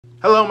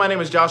Hello, my name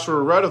is Joshua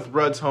Rudd with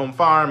Rudd's Home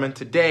Farm, and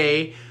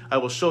today I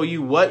will show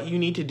you what you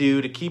need to do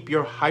to keep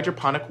your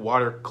hydroponic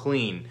water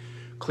clean.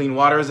 Clean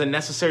water is a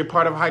necessary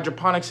part of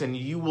hydroponics, and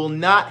you will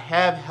not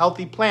have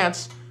healthy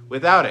plants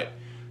without it.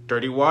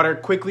 Dirty water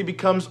quickly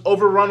becomes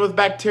overrun with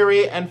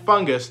bacteria and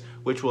fungus,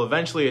 which will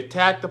eventually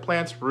attack the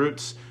plant's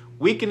roots,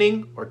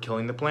 weakening or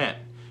killing the plant.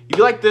 If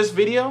you like this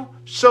video,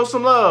 show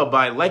some love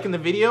by liking the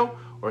video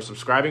or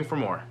subscribing for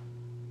more.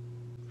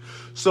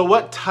 So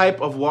what type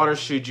of water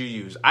should you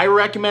use? I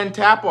recommend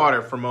tap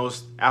water for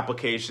most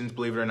applications,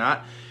 believe it or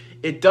not.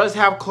 It does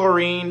have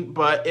chlorine,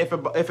 but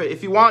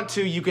if you want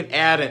to, you can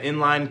add an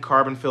inline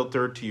carbon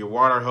filter to your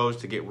water hose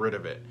to get rid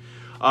of it.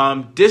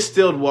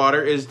 Distilled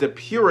water is the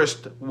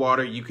purest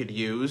water you could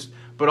use,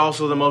 but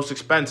also the most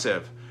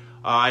expensive.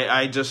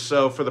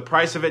 So for the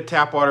price of it,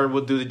 tap water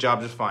will do the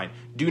job just fine.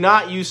 Do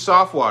not use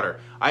soft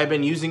water. I have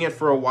been using it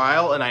for a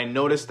while, and I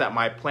noticed that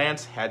my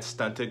plants had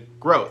stunted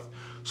growth.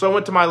 So I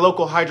went to my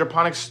local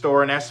hydroponics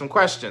store and asked some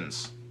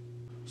questions.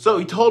 So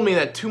he told me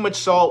that too much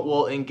salt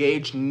will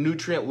engage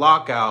nutrient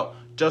lockout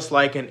just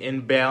like an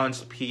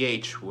imbalanced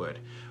pH would.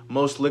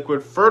 Most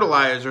liquid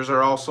fertilizers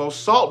are also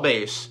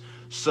salt-based,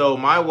 so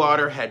my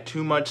water had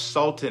too much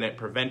salt in it,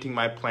 preventing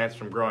my plants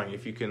from growing.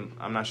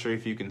 I'm not sure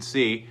if you can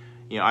see,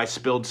 I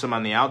spilled some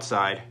on the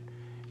outside,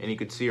 and you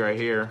can see right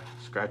here,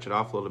 scratch it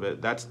off a little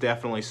bit, that's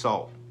definitely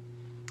salt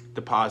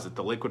deposit.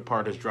 The liquid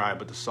part is dry,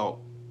 but the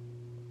salt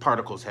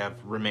particles have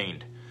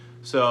remained.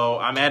 So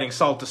I'm adding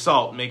salt to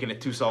salt, making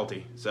it too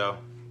salty. So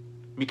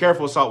be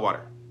careful with salt water.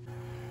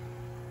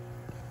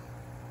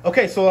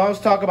 Okay, so let's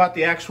talk about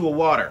the actual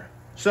water.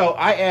 So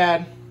I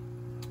add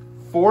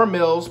 4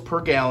 mils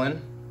per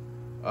gallon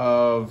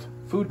of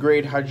food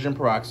grade hydrogen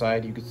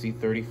peroxide. You can see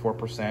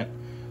 34%.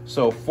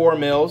 So 4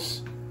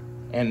 mils,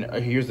 and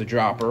here's the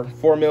dropper.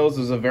 4 mils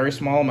is a very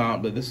small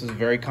amount, but this is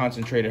very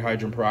concentrated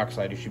hydrogen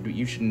peroxide.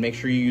 You should make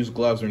sure you use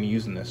gloves when you're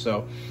using this.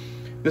 So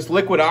this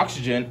liquid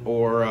oxygen,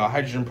 or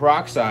hydrogen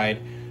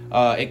peroxide,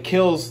 it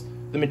kills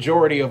the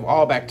majority of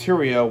all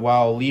bacteria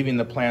while leaving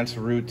the plant's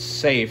roots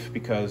safe,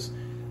 because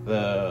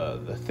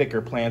the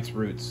thicker plant's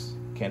roots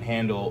can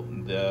handle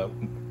the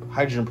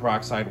hydrogen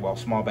peroxide while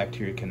small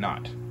bacteria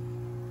cannot.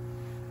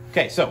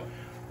 Okay, so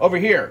over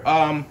here,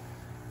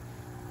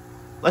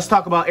 let's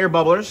talk about air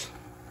bubblers.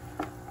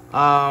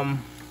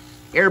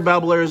 Air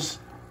bubblers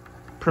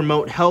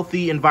promote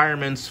healthy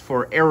environments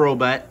for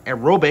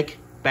aerobic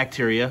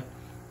bacteria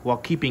while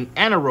keeping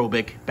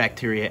anaerobic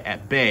bacteria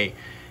at bay.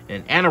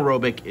 And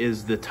anaerobic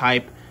is the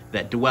type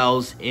that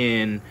dwells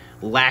in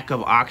lack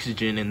of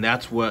oxygen, and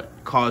that's what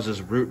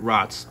causes root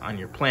rots on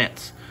your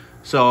plants.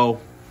 So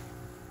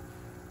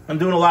I'm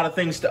doing a lot of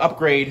things to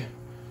upgrade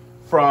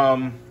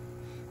to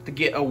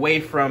get away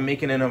from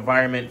making an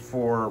environment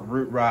for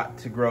root rot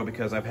to grow,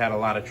 because I've had a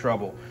lot of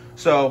trouble.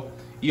 So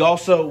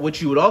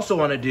what you would also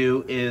want to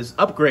do is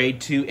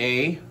upgrade to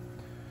a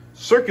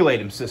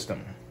circulating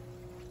system.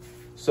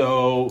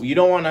 So you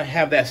don't want to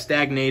have that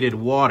stagnated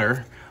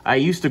water. I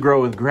used to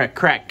grow with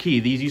cracked key.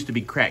 These used to be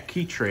cracked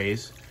key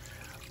trays.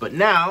 But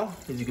now,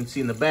 as you can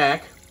see in the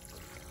back,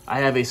 I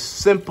have a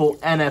simple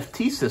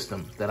NFT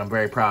system that I'm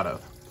very proud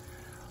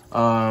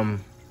of.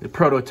 The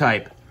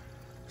prototype.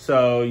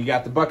 So you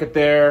got the bucket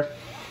there,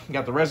 you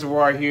got the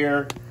reservoir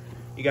here,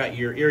 you got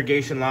your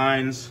irrigation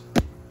lines,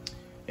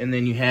 and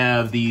then you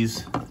have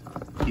these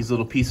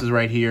little pieces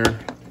right here.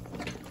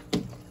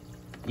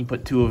 You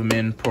put 2 of them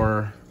in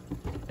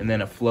and then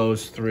it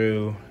flows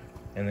through,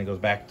 and then goes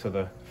back to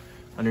the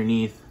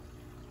underneath,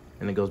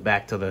 and it goes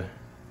back to the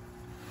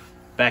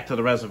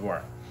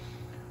reservoir.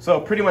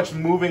 So pretty much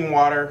moving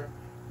water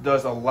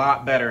does a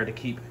lot better to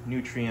keep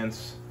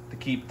nutrients, to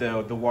keep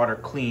the water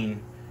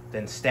clean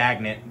than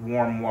stagnant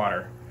warm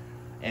water,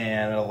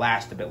 and it'll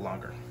last a bit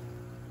longer.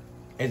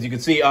 As you can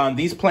see,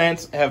 these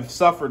plants have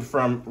suffered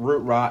from root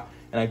rot,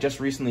 and I just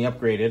recently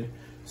upgraded.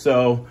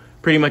 So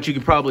pretty much you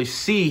can probably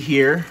see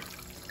here,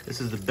 this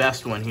is the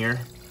best one here.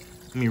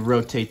 Let me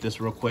rotate this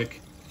real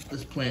quick,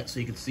 this plant, so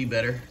you can see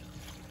better.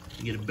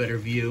 You get a better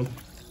view.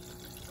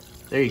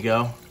 There you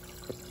go.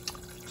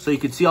 So you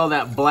can see all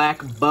that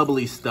black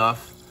bubbly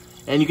stuff,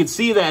 and you can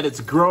see that it's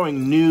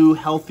growing new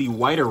healthy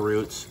whiter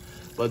roots,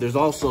 but there's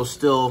also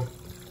still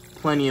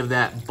plenty of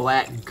that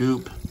black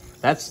goop.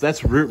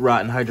 That's root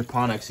rot in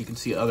hydroponics. You can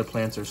see other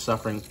plants are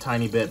suffering a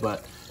tiny bit,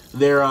 but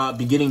they're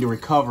beginning to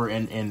recover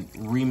and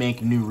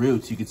remake new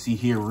roots. You can see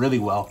here really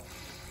well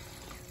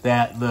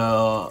that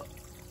the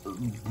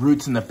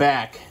roots in the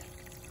back,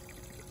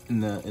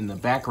 in the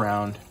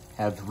background,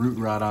 have root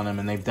rot on them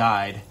and they've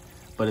died,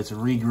 but it's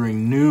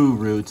regrowing new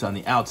roots on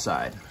the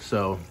outside.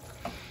 So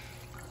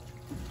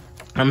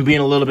I'm being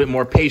a little bit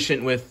more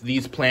patient with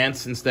these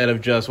plants, instead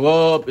of just,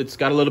 well, it's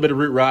got a little bit of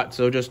root rot,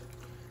 so just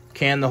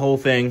can the whole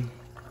thing.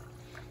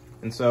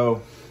 And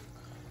so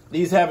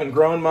these haven't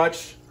grown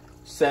much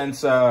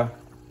since I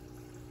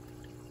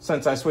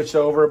switched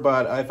over,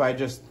 but if I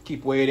just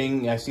keep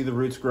waiting, I see the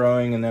roots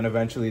growing, and then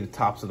eventually the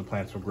tops of the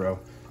plants will grow.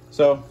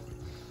 So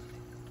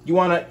you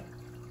want to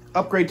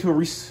upgrade to a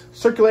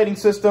recirculating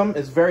system.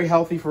 It's very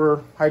healthy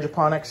for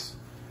hydroponics.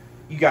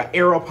 You got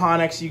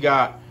aeroponics, you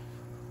got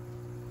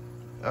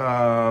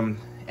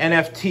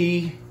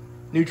NFT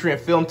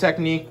nutrient film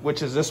technique,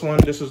 which is this one.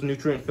 This is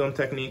nutrient film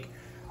technique.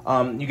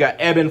 You got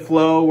ebb and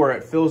flow, where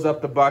it fills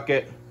up the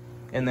bucket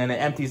and then it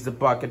empties the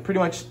bucket. Pretty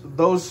much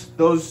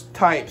those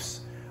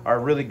types are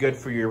really good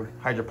for your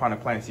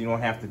hydroponic plants. You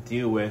don't have to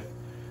deal with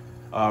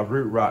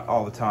root rot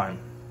all the time.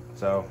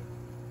 So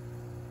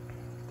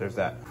there's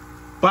that.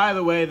 By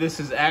the way, this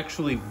is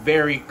actually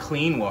very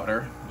clean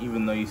water,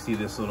 even though you see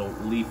this little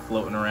leaf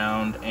floating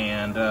around,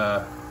 and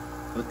the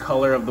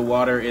color of the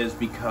water is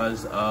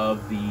because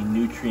of the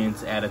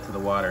nutrients added to the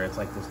water. It's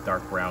like this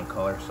dark brown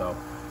color, so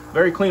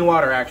very clean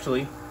water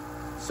actually.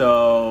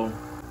 So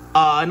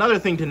another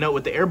thing to note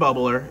with the air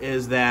bubbler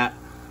is that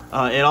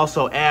it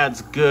also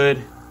adds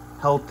good,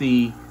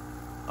 healthy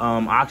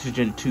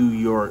oxygen to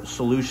your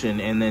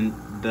solution, and then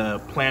the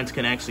plants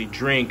can actually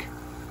drink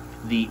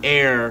the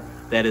air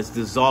that is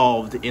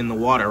dissolved in the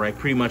water. Right,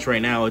 pretty much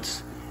right now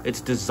it's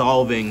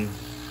dissolving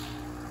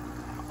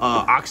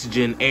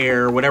oxygen,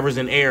 air, whatever's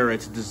in air,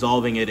 it's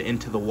dissolving it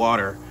into the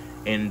water,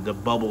 and the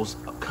bubbles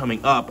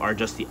coming up are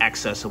just the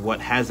excess of what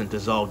hasn't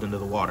dissolved into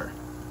the water.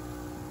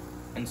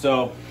 And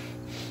so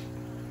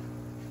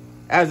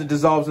as it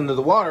dissolves into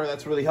the water,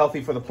 that's really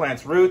healthy for the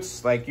plant's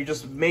roots. Like you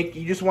just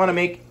want to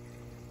make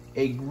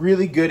a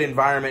really good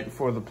environment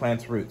for the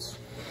plant's roots.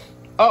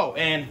 Oh,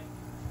 and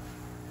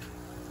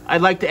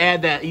I'd like to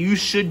add that you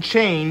should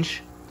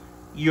change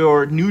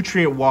your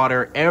nutrient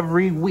water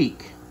every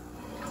week.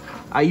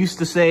 I used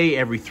to say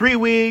every 3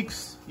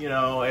 weeks, you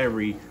know,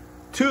 every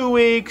 2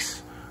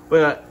 weeks,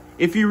 but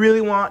if you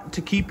really want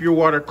to keep your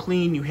water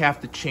clean, you have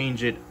to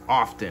change it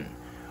often.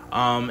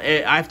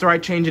 After I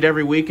change it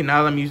every week, and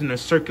now that I'm using a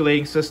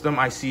circulating system,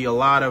 I see a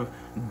lot of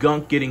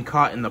gunk getting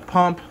caught in the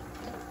pump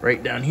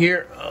right down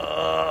here.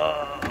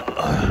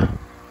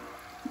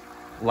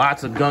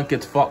 Lots of gunk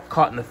gets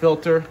caught in the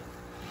filter,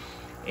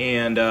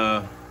 and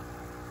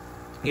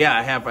yeah,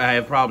 I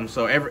have problems.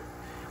 So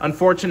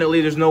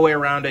unfortunately, there's no way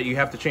around it. You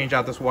have to change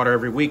out this water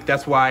every week.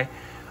 That's why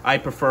I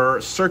prefer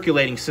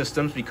circulating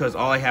systems, because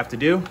all I have to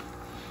do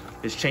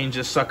is change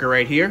this sucker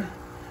right here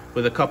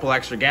with a couple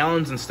extra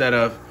gallons, instead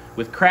of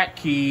with crack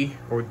key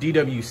or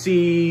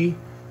DWC,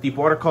 deep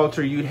water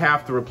culture, you'd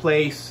have to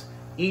replace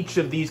each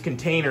of these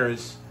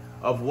containers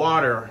of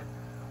water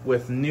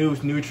with new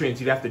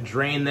nutrients. You'd have to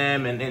drain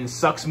them, and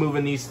sucks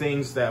moving these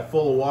things that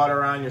full of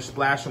water on. You're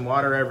splashing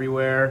water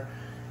everywhere,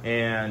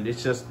 and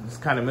it's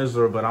kind of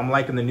miserable. But I'm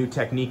liking the new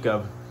technique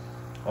of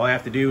all I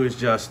have to do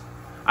is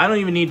I don't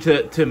even need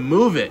to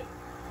move it.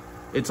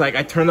 It's like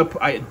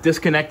I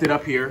disconnect it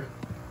up here,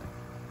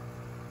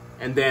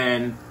 and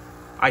then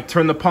I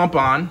turn the pump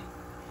on,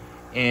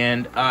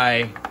 and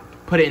I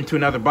put it into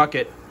another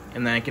bucket,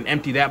 and then I can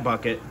empty that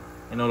bucket,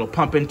 and it'll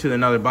pump into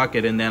another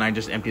bucket, and then I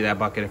just empty that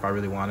bucket if I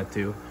really wanted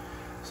to.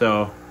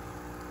 So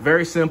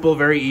very simple,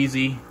 very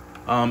easy.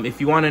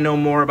 If you want to know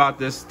more about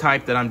this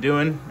type that I'm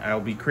doing,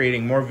 I'll be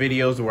creating more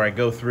videos where I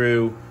go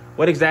through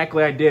what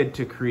exactly I did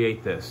to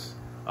create this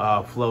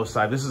flow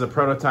side. This is a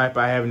prototype.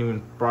 I haven't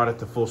even brought it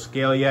to full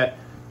scale yet.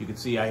 You can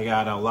see I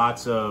got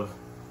lots of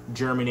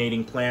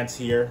germinating plants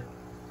here.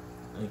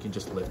 You can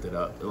just lift it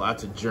up.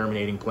 Lots of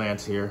germinating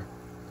plants here.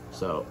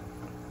 So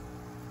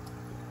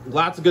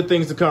lots of good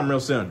things to come real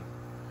soon.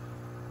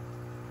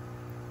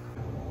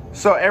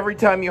 So every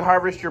time you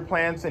harvest your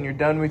plants and you're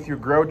done with your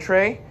grow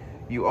tray,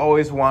 you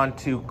always want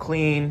to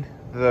clean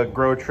the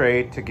grow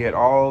tray to get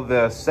all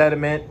the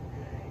sediment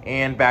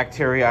and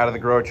bacteria out of the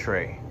grow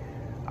tray.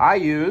 I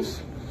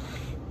use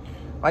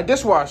my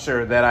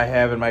dishwasher that I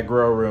have in my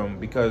grow room,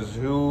 because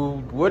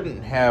who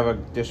wouldn't have a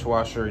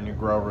dishwasher in your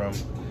grow room?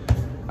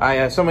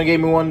 Someone gave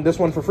me this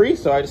one for free,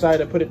 so I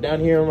decided to put it down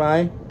here in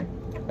my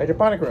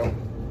hydroponic room.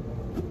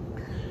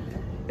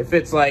 It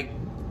fits like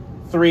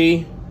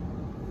three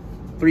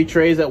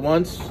trays at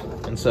once,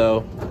 and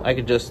so I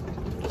could just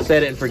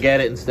set it and forget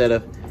it instead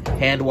of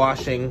hand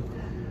washing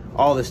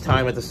all this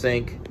time at the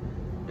sink.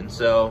 And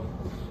so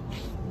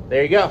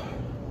there you go.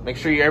 Make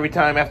sure you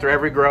after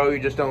every grow, you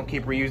just don't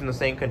keep reusing the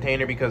same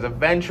container, because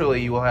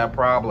eventually you will have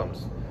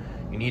problems.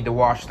 You need to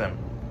wash them.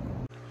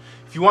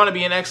 If you want to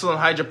be an excellent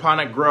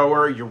hydroponic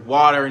grower, your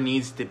water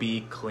needs to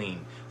be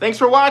clean. Thanks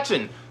for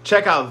watching.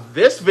 Check out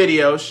this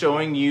video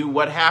showing you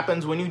what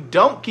happens when you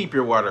don't keep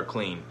your water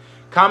clean.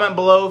 Comment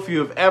below if you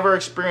have ever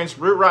experienced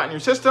root rot in your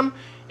system,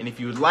 and if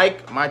you would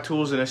like my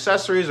tools and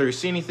accessories, or you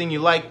see anything you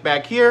like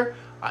back here,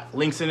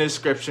 links in the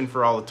description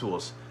for all the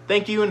tools.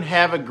 Thank you and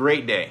have a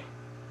great day.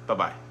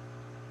 Bye-bye.